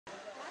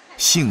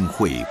幸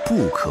会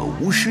不可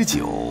无诗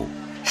酒，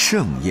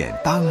盛宴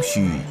当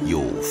须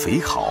有肥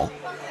蚝。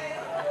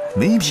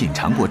没品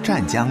尝过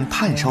湛江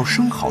炭烧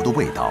生蚝的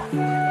味道，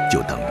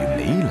就等于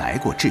没来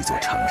过这座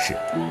城市。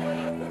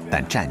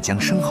但湛江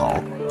生蚝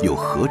又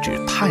何止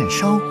炭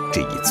烧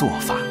这一做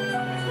法？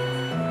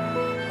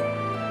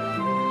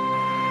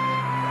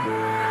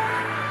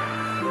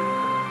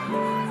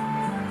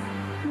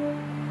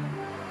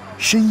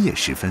深夜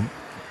时分，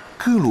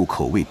各路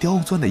口味刁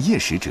钻的夜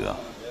食者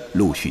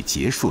陆续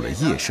结束了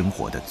夜生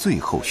活的最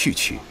后序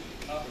曲。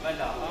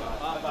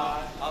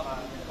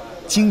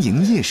经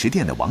营夜食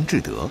店的王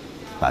志德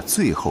把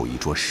最后一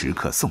桌食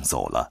客送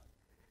走了，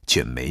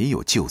却没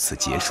有就此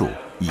结束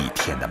一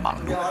天的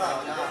忙碌。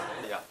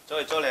我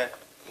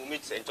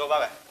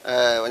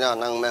哋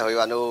能咩去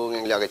話都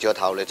有個朝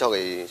頭嚟做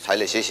佢睇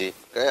嚟試試，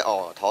佢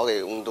拖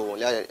佢溫度，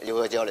你要去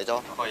之後嚟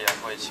做。可以啊，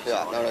可以試。對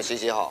啊，讓佢試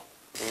試下。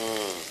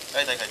你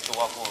哋係做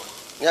下個？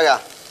呢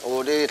個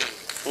我啲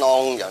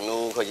農人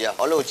都可以啊，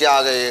我都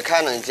加嘅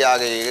Canton加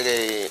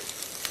嘅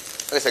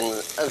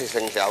嗰個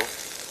成條，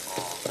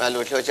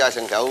路條加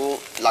成條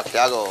辣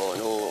下個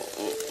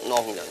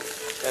農人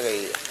一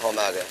個好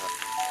嘛嘅。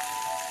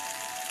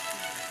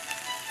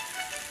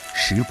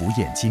食不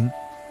厭精，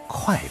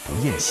快不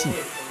厭細，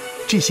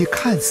这些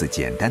看似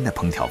简单的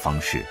烹调方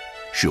式，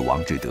是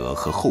王志德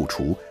和后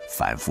厨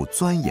反复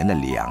钻研了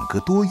2个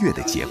多月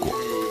的结果。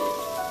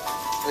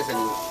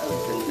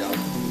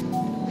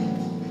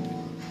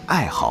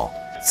爱好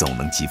总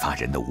能激发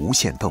人的无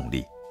限动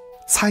力，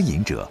餐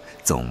饮者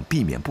总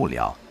避免不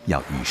了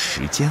要与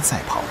时间赛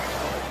跑。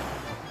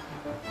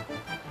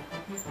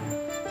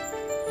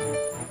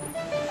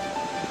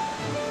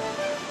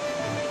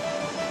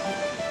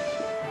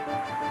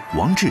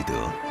王志德，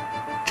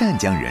湛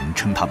江人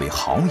称他为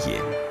豪爷。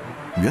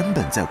原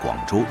本在广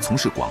州从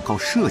事广告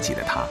设计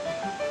的他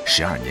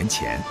，12年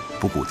前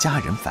不顾家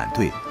人反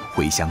对，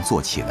回乡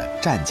做起了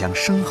湛江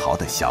生蚝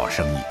的小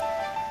生意。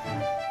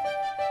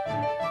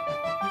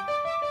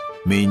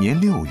每年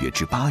6月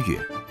至8月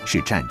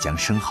是湛江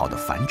生蚝的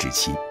繁殖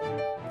期，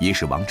也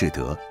是王志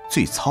德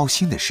最操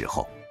心的时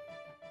候。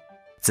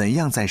怎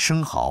样在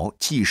生蚝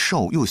既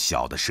瘦又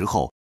小的时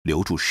候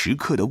留住食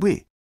客的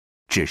胃，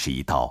这是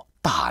一道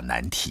大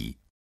难题。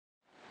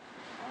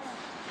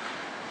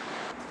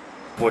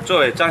我作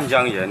为湛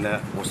江人呢，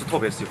我是特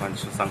别喜欢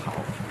吃生蚝。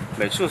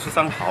每次吃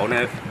生蚝呢，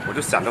我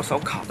就想到烧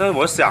烤。但是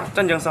我想，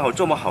湛江生蚝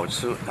这么好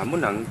吃，能不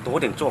能多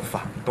点做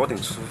法，多点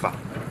吃法？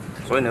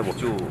所以呢，我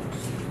就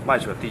迈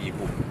出了第一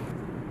步。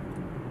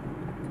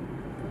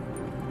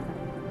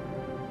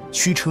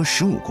驱车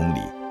15公里，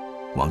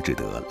王志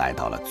德来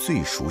到了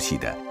最熟悉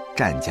的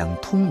湛江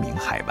通明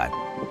海湾。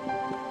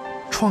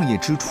创业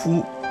之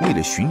初，为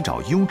了寻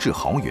找优质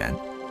蚝源，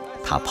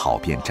他跑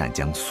遍湛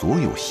江所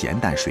有咸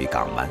淡水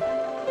港湾，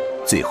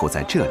最后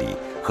在这里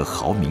和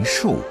蚝民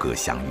寿哥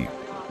相遇。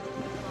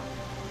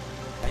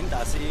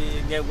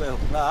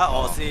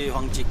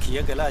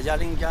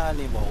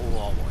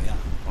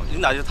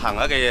嗱要藤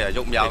嘅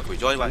育苗，除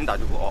咗揾大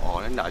隻個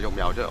嗱育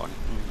苗啫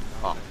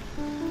哦。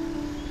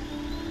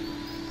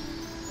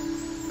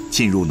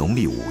进入农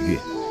历5月，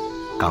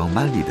港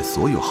湾里的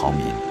所有蚝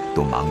民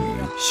都忙于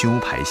修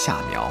排下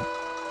苗。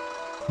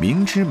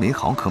明知没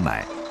蚝可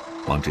买，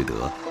王志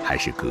德还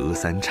是隔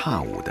三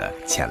差五地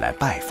前来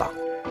拜访。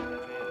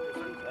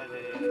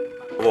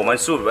我们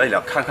是为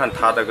了看看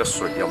它那个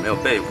水有没有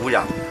被污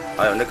染，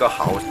还有那个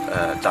蚝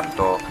长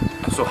得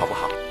树好不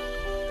好。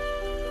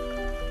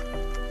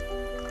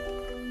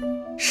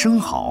生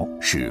蚝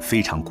是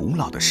非常古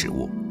老的食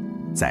物，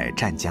在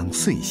湛江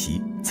遂溪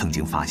曾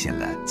经发现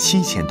了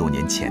7000多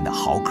年前的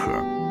蚝壳。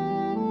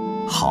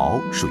蚝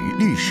属于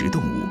滤食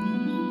动物，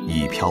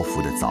以漂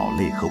浮的藻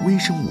类和微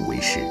生物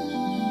为食。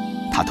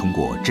它通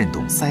过震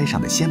动鳃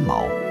上的纤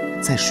毛，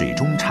在水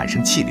中产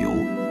生气流，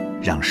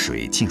让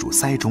水进入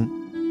鳃中，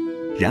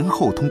然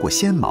后通过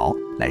纤毛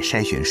来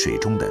筛选水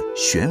中的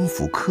悬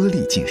浮颗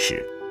粒进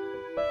食。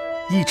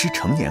一只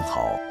成年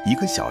蚝1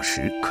个小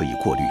时可以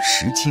过滤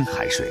10斤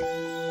海水。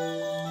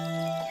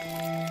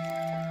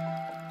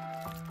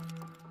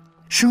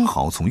生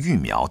蚝从育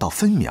苗到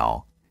分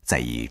苗，再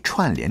以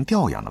串联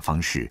调养的方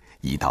式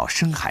移到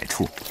深海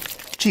处，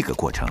这个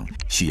过程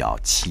需要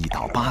7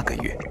到8个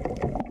月。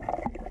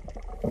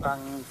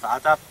打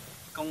汁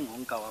公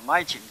碗夠啊，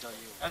買前就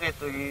要，一個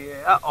對一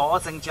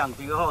鵝性長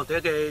對好，對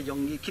一個容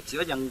易 keep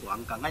住一樣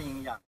環更加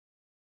營養。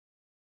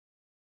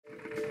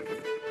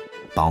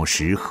饱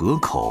食河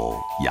口、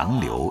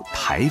洋流、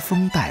台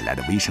风带来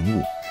的微生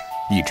物，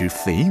一只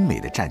肥美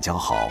的湛江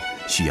蚝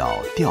需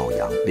要调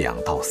养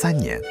2到3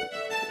年，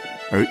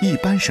而一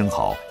般生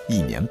蚝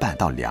1年半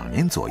到2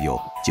年左右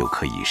就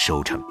可以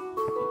收成。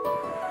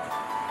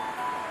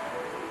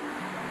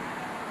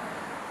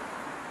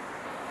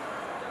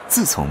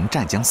自从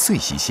湛江遂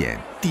溪县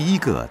第1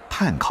个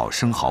炭烤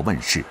生蚝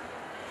问世，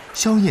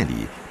宵夜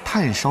里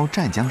炭烧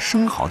湛江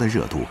生蚝的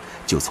热度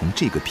就从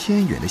这个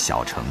偏远的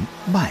小城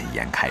蔓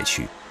延开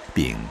去，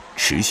并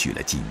持续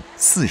了近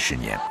40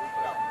年。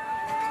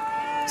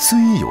虽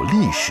有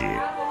历史，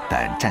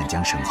但湛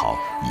江生蚝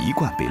一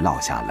贯被落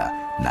下了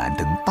难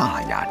登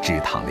大雅之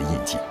堂的印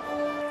记。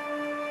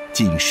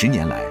近10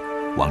年来，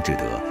王志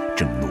德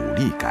正努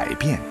力改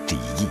变这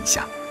一印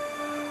象。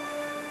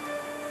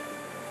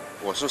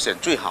我是选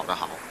最好的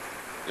蚝，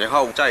然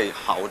后在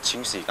蚝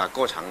清洗的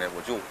过程呢，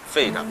我就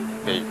费的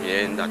比别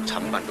人的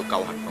成本都高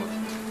很多。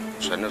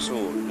全都是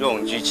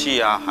用机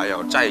器啊，还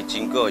有再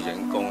经过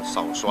人工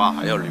手刷，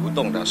还有流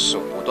动的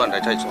手不断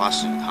的在刷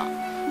洗它，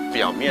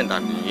表面的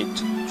泥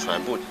全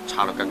部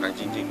擦得干干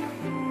净净。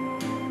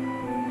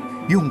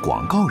用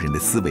广告人的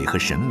思维和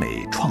审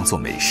美创作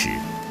美食，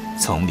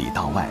从里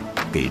到外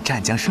给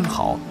湛江生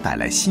蚝带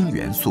来新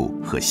元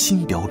素和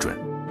新标准。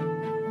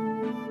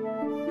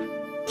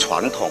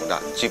传统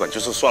的基本就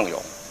是蒜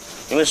蓉，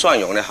因为蒜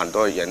蓉呢，很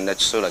多人呢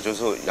吃了就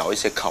是有一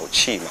些口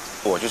气嘛，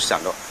我就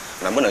想到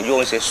能不能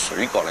用一些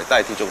水果来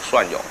代替这个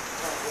蒜蓉，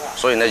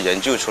所以呢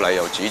研究出来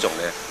有几种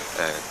呢，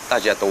大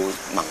家都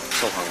蛮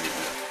受欢迎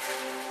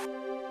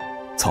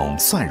的。从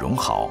蒜蓉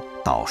蚝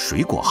到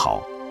水果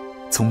蚝，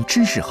从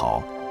芝士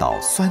蚝到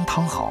酸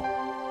汤蚝，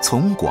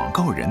从广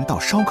告人到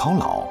烧烤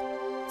佬，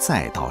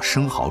再到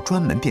生蚝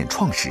专门店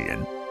创始人，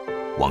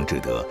王志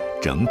德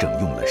整整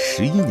用了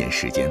11年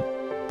时间，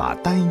把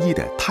单一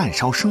的炭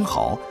烧生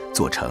蚝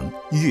做成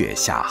月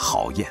下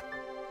蚝宴。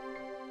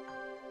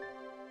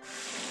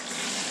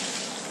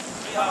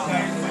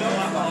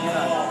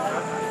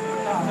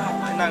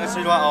那个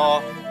水瓜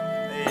哦，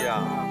哎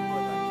呀，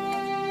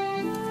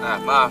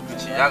媽，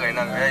遲下嘅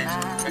那個一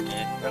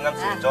件啱啱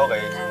前咗嘅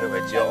要佢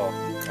照哦，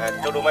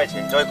做到咪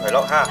前咗佢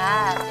咯哈，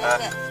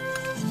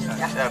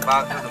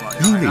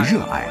因为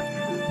热爱，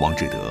王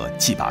志德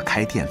既把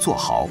开店做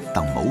蚝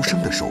当谋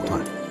生的手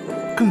段，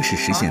更是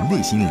实现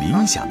内心理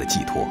想的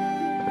寄托。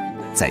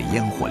在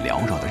烟火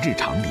缭绕的日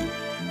常里，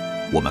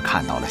我们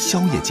看到了宵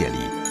夜界里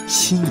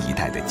新一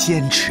代的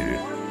坚持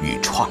与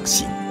创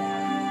新。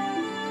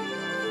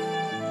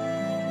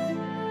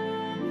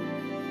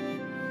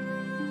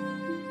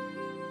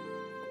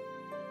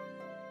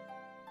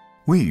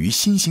位于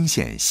新兴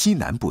县西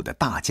南部的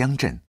大江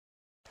镇，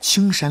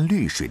青山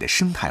绿水的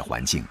生态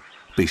环境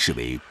被视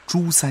为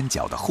珠三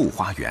角的后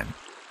花园。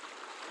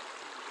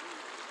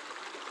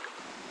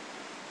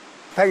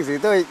平時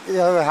都去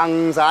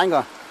行山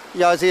㗎，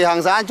有時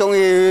行山中意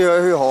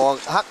去河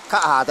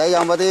卡下底有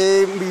冇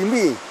啲咪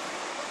咪。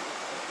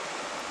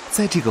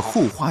在这个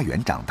后花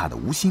园长大的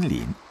吴新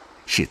林，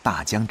是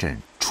大江镇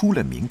出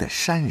了名的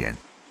山人。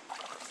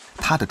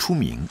他的出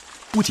名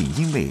不仅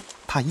因为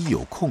他一有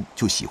空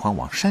就喜欢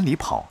往山里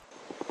跑，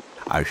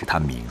而是他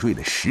敏锐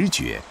的视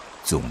觉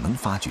总能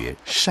發掘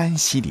山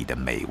溪里的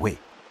美味。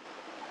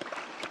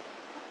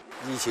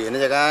以前呢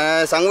就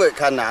梗生活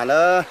困難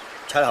啦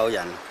，7口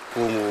人，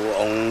父母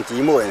兄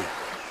姊妹，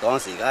當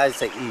時梗係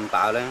食唔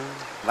飽啦，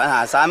揾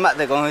下山乜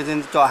你講佢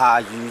先捉下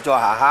魚、捉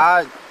下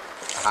蝦，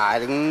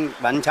係咁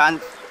揾餐。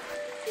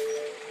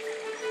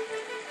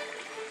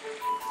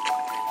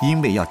因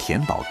为要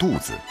填饱肚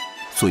子，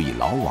所以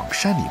老往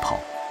山里跑。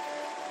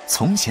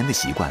从前的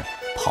习惯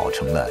跑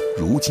成了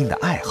如今的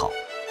爱好，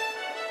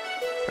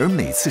而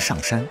每次上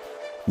山，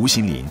吴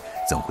新林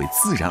总会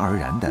自然而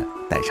然地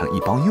带上一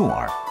包诱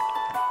饵，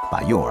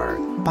把诱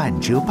饵半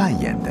遮半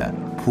掩地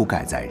铺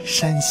盖在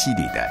山溪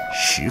里的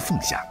石缝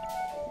下。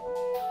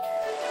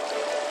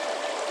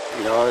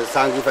有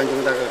3幾分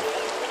鐘得㗎，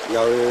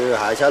又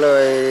行出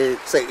去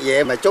食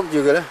嘢咪捉住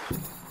佢啦。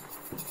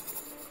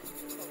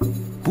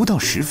不到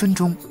10分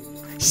鐘，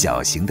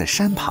小型的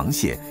山螃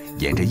蟹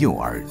沿着诱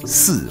饵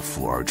四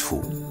伏而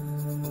出。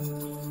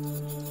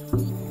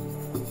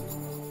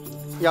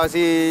有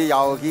時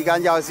有幾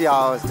斤，有時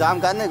候3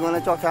斤呢，講咧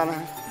捉餐啦。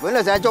本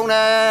來想捉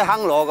呢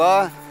坑螺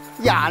個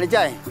呀，你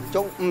真係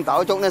捉唔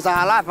到，捉呢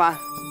3粒嘛。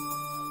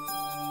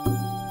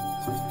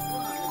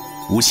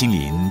吴新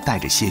林带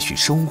着些许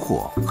收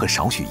获和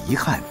少许遗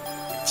憾，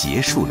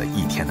结束了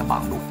一天的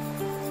忙碌。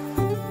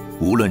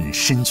无论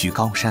身居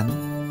高山，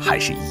还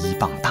是依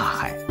傍大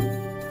海，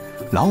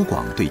老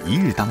广对一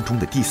日当中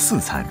的第4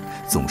餐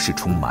总是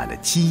充满了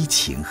激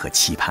情和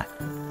期盼。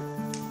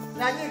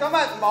嗱，今日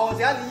冇時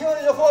間你要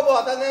呢個貨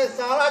噃，等你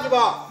沙拉啫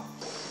噃。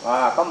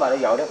哇，今日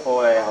你有啲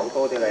貨誒，好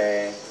多啲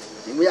咧。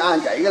點會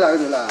晏仔㗎啦嗰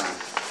度啦？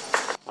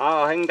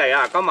兄弟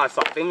啊，今日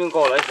10點鐘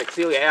過嚟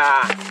食宵夜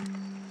啊！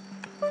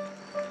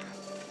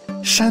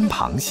山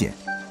螃蟹，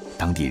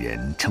当地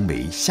人称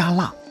为虾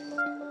辣，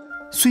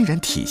虽然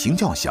体型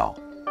较小，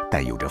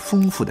但有着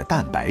丰富的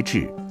蛋白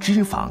质、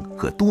脂肪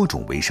和多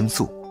种维生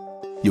素，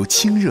有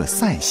清热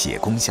散血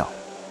功效。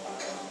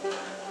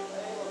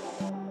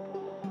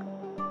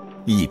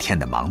一天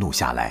的忙碌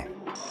下来，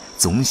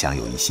总想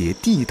有一些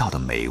地道的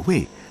美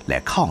味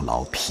来犒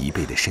劳疲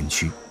惫的身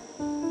躯。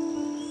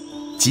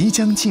即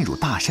将进入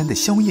大山的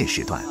宵夜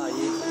时段，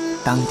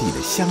当地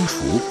的香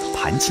厨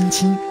盘青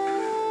青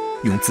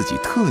用自己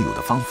特有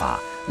的方法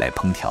来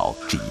烹调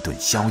这一顿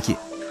宵夜。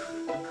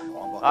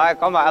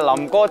今日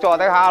林哥做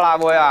的蝦辣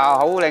會啊，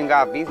好靚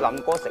㗎，俾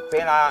林哥食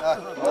先啦。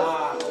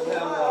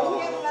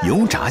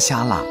油炸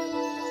虾辣、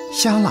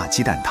虾辣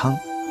鸡蛋汤、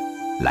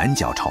蓝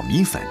角炒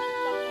米粉，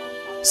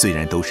虽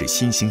然都是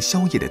新兴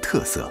宵夜的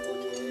特色，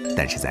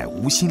但是在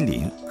吴新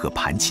林和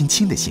盘青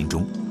青的心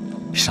中，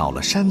少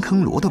了山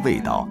坑螺的味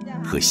道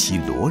和吸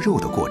螺肉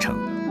的过程，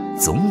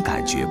总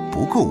感觉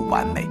不够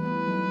完美。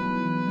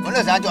我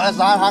哋成日做喺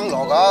山坑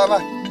螺噶，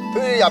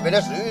佢入邊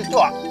啲水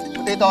多，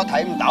啲多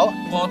睇唔到。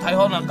我睇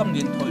可能今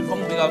年颱風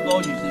比較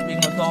多，雨水比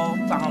較多，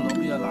山坑螺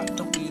比較難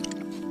捉啲。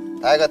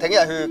大家聽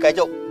日去繼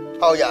續，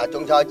後日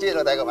中秋節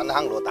啦，大家揾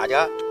坑螺，大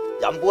家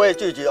飲杯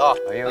聚聚啊！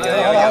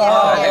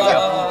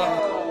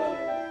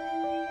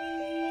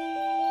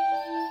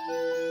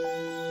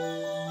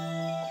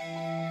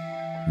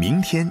明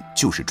天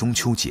就是中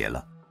秋节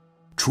了，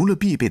除了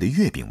必备的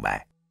月饼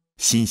外，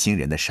新兴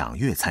人的赏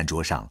月餐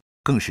桌上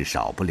更是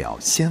少不了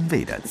鲜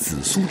味的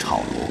紫苏炒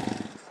螺。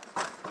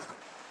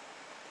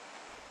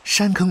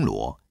山坑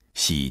螺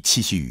系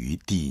栖息于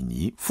底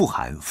泥富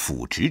含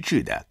腐殖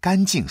质的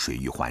干净水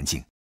域环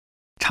境，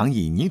常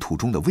以泥土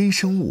中的微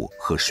生物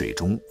和水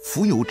中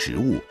浮游植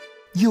物、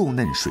幼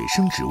嫩水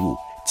生植物、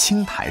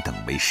青苔等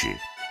为食。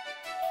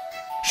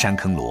山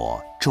坑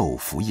螺昼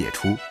伏夜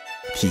出，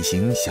体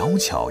型小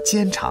巧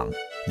尖长，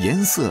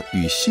颜色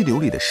与溪流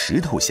里的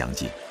石头相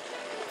近。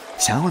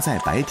想要在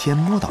白天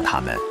摸到它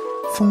们，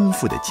丰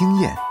富的经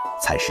验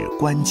才是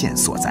关键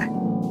所在。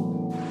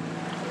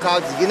靠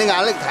自己的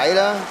眼力睇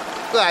啦，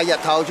都係日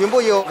頭全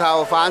部要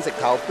靠飯食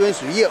頭搬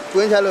樹葉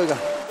搬出去㗎。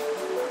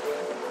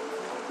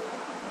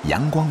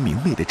陽光明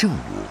媚的正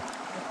午，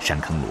山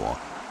坑螺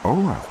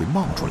偶爾會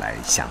冒出來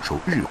享受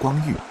日光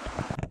浴。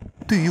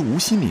對於吳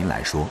新林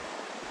來說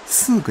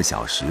，4個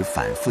小時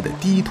反覆的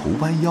低頭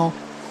彎腰，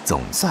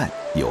總算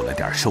有了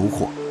點收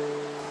穫。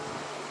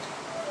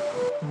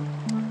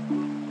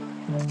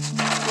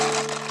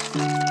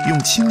用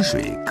清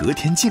水隔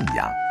天靜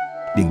養，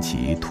令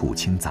其吐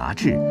清雜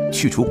質，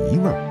去除泥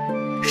味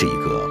兒，是一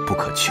個不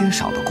可缺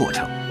少的過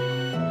程。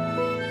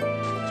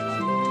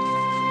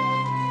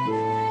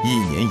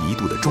1年1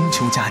度的中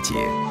秋佳節，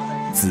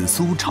紫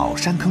蘇炒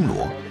山坑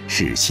螺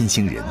是新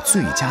興人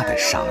最佳的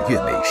賞月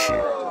美食。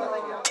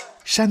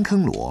山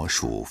坑螺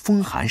屬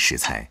風寒食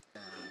材，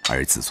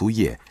而紫蘇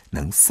葉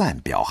能散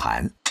表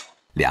寒，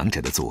兩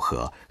者的組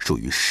合屬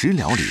於食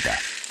療裏的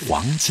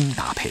黃金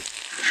搭配。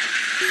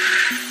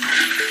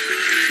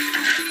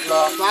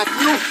辣椒、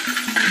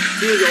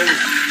椒蓉、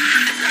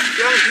薑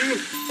絲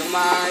同埋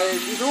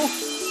紫蘇。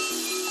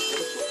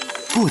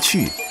過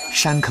去，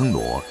山坑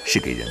螺是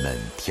給人們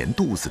填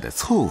肚子的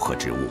湊合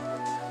之物，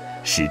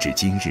時至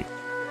今日，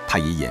它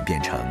已演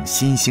變成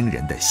新興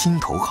人的心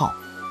頭好。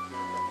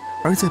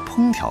而在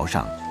烹調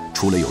上，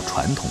除了有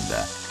傳統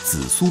的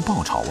紫蘇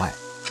爆炒外，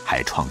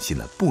還創新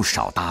了不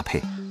少搭配，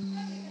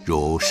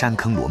如山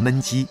坑螺焖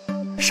雞、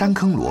山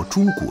坑螺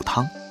豬骨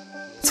湯。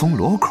從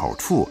螺口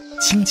處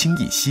輕輕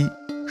一吸，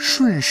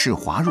順勢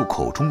滑入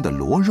口中的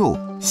螺肉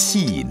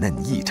細嫩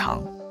異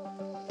常。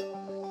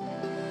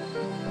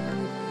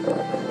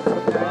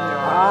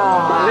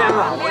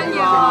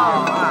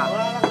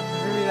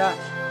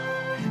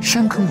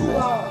山坑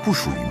螺不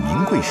屬於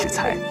名貴食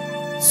材，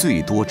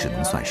最多只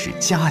能算是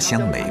家鄉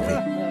美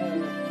味，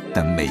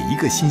但每一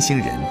個新興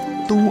人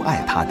都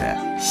愛它的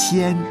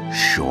鮮、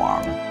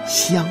爽、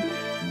香，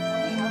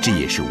這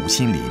也是吳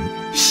新林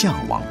向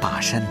往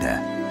大山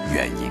的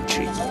原因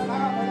之一。